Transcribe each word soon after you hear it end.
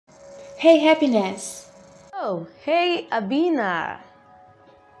Hey, Happiness! Oh, hey Albina!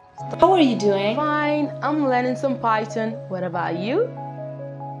 How are you doing? Fine, I'm learning some Python. What about you?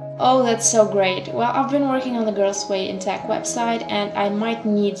 Oh, that's so great. Well, I've been working on the GirlsWayInTech website and I might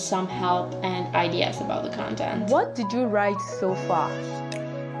need some help and ideas about the content. What did you write so far?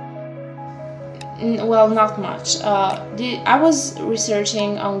 Well, not much. I was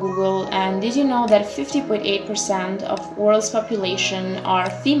researching on Google, and did you know that 50.8% of world's population are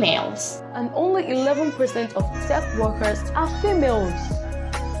females? And only 11% of tech workers are females.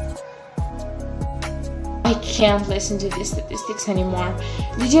 I can't listen to these statistics anymore.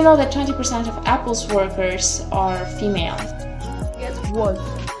 Did you know that 20% of Apple's workers are female? Guess what?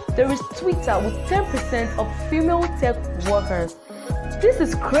 There is Twitter with 10% of female tech workers. This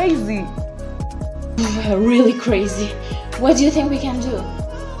is crazy. Really crazy. What do you think we can do?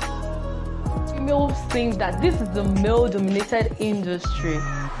 Females think that this is a male-dominated industry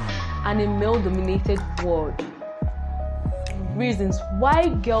and a male-dominated world. Reasons why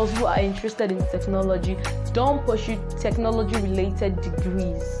girls who are interested in technology don't pursue technology-related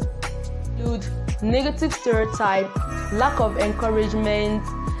degrees include negative stereotype, lack of encouragement,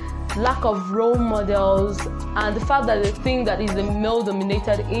 lack of role models, and the fact that they think that it's a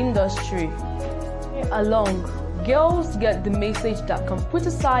male-dominated industry. Along, girls get the message that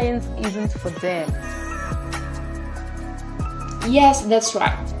computer science isn't for them. Yes, that's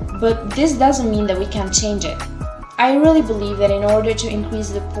right. But this doesn't mean that we can't change it. I really believe that in order to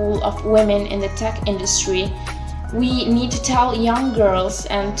increase the pool of women in the tech industry, we need to tell young girls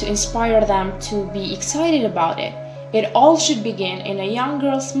and to inspire them to be excited about it. It all should begin in a young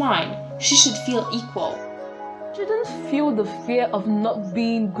girl's mind. She should feel equal. Shouldn't feel the fear of not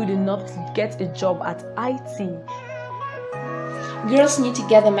being good enough to get a job at IT. Girls need to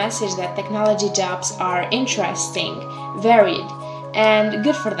get the message that technology jobs are interesting, varied, and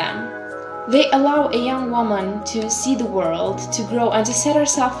good for them. They allow a young woman to see the world, to grow, and to set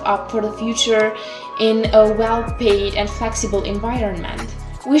herself up for the future in a well-paid and flexible environment.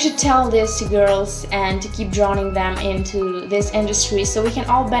 We should tell this to girls and to keep drawing them into this industry so we can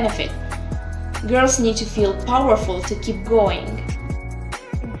all benefit. Girls need to feel powerful to keep going.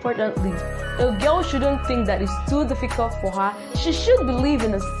 Importantly, a girl shouldn't think that it's too difficult for her. She should believe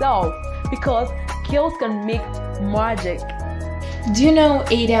in herself because girls can make magic. Do you know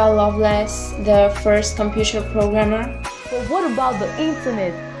Ada Lovelace, the first computer programmer? But what about the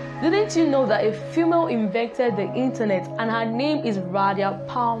internet? Didn't you know that a female invented the internet and her name is Radia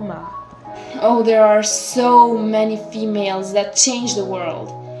Palmer? Oh, there are so many females that change the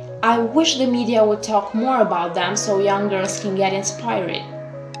world. I wish the media would talk more about them so young girls can get inspired.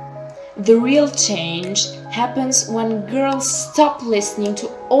 The real change happens when girls stop listening to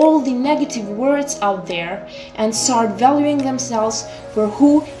all the negative words out there and start valuing themselves for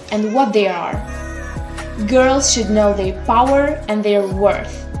who and what they are. Girls should know their power and their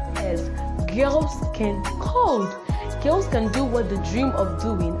worth. Yes, girls can code. Girls can do what they dream of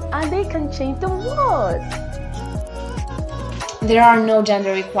doing and they can change the world. There are no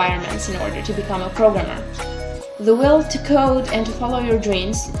gender requirements in order to become a programmer. The will to code and to follow your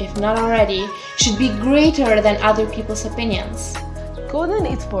dreams, if not already, should be greater than other people's opinions. Coding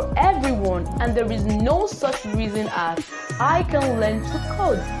is for everyone, and there is no such reason as I can learn to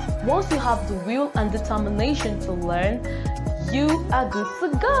code. Once you have the will and determination to learn, you are good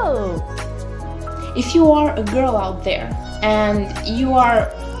to go. If you are a girl out there and you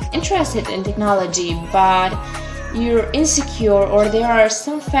are interested in technology but you're insecure, or there are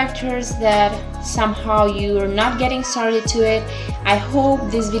some factors that somehow you're not getting started to it, I hope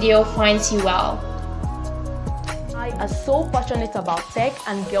this video finds you well. I am so passionate about tech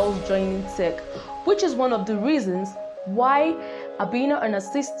and girls joining tech, which is one of the reasons why Albina and her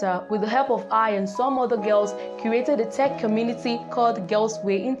sister, with the help of I and some other girls, created a tech community called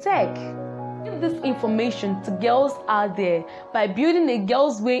GirlsWayInTech. Give this information to girls out there by building a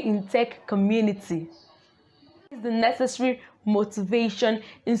GirlsWayInTech community. The necessary motivation,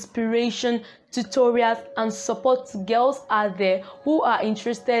 inspiration, tutorials, and support to girls out there who are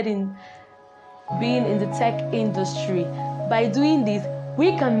interested in being in the tech industry. By doing this,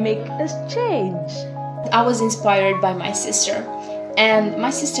 we can make a change. I was inspired by my sister, and my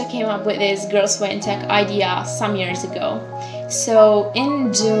sister came up with this GirlsWayInTech idea some years ago. So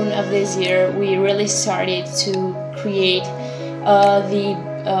in June of this year, we really started to create the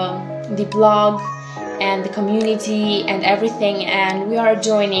blog and the community and everything, and we are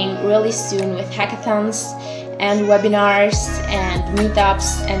joining really soon with hackathons and webinars and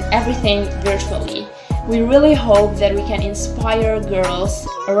meetups and everything virtually. We really hope that we can inspire girls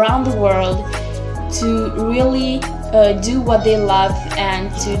around the world to really do what they love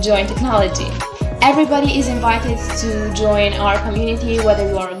and to join technology. Everybody is invited to join our community, whether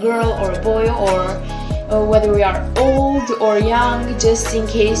you are a girl or a boy, or whether we are old or young. Just in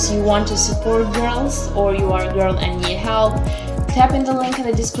case you want to support girls, or you are a girl and need help, tap in the link in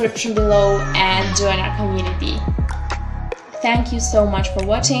the description below and join our community. Thank you so much for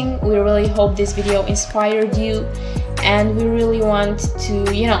watching. We really hope this video inspired you, and we really want to,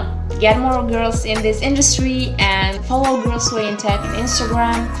 get more girls in this industry. And follow GirlsWayInTech on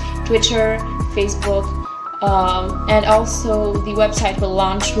Instagram, Twitter, Facebook, and also the website will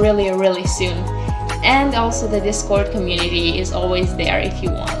launch really soon. And also the Discord community is always there if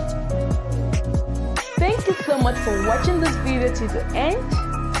you want. Thank you so much for watching this video to the end.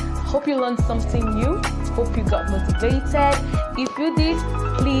 Hope you learned something new. Hope you got motivated. If you did,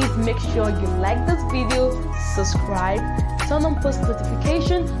 please make sure you like this video, subscribe, turn on post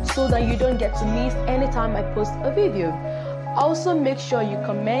notification so that you don't get to miss anytime I post a video. Also, make sure you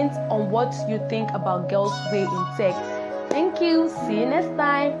comment on what you think about Girls Way in Tech. Thank you. See you next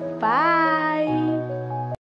time. Bye.